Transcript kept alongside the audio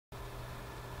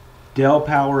Dell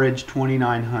PowerEdge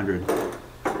 2900.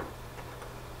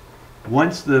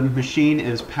 Once the machine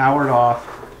is powered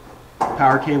off,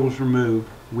 power cables removed,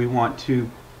 we want to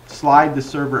slide the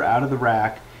server out of the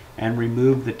rack and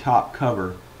remove the top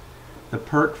cover. The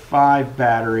PERC 5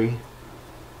 battery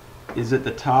is at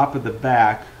the top of the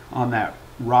back on that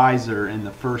riser in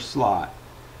the first slot.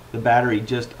 The battery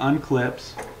just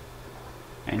unclips,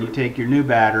 and you take your new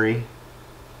battery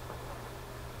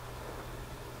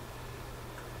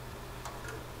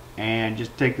and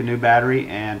just take the new battery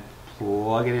and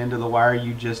plug it into the wire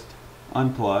you just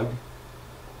unplugged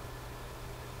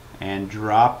and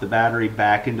drop the battery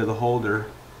back into the holder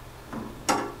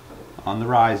on the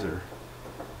riser.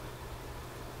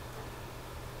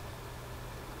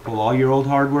 Pull all your old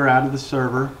hardware out of the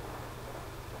server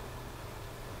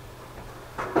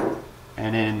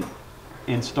and then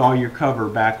install your cover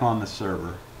back on the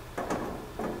server.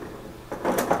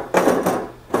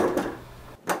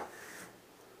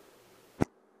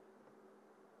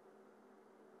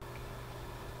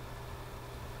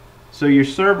 So your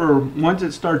server, once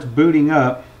it starts booting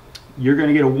up, you're going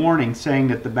to get a warning saying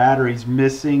that the battery's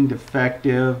missing,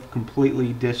 defective,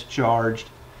 completely discharged.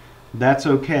 That's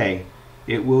okay.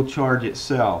 It will charge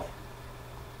itself.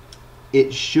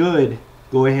 It should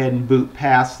go ahead and boot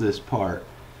past this part.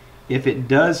 If it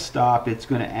does stop, it's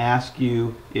going to ask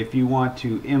you if you want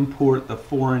to import the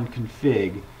foreign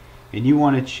config, and you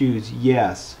want to choose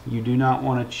yes. You do not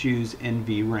want to choose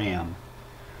NVRAM.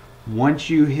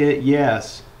 Once you hit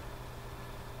yes,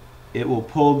 it will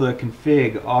pull the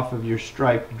config off of your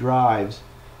striped drives,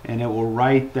 and it will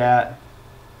write that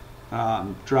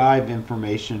drive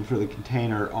information for the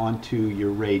container onto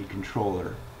your RAID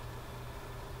controller.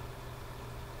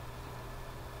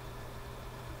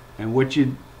 And what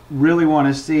you really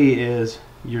want to see is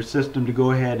your system to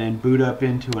go ahead and boot up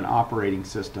into an operating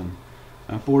system.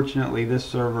 Unfortunately, this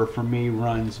server for me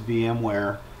runs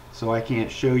VMware, so I can't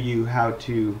show you how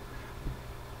to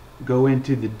go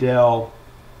into the Dell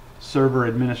server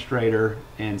administrator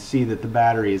and see that the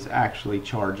battery is actually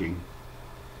charging.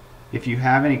 If you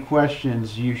have any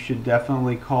questions, you should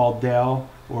definitely call Dell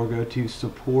or go to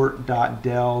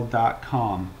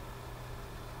support.dell.com.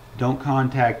 Don't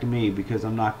contact me because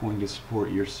I'm not going to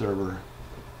support your server.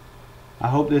 I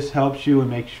hope this helps you and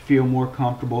makes you feel more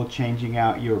comfortable changing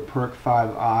out your PERC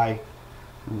 5i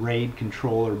RAID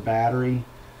controller battery.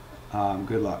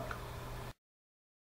 Good luck.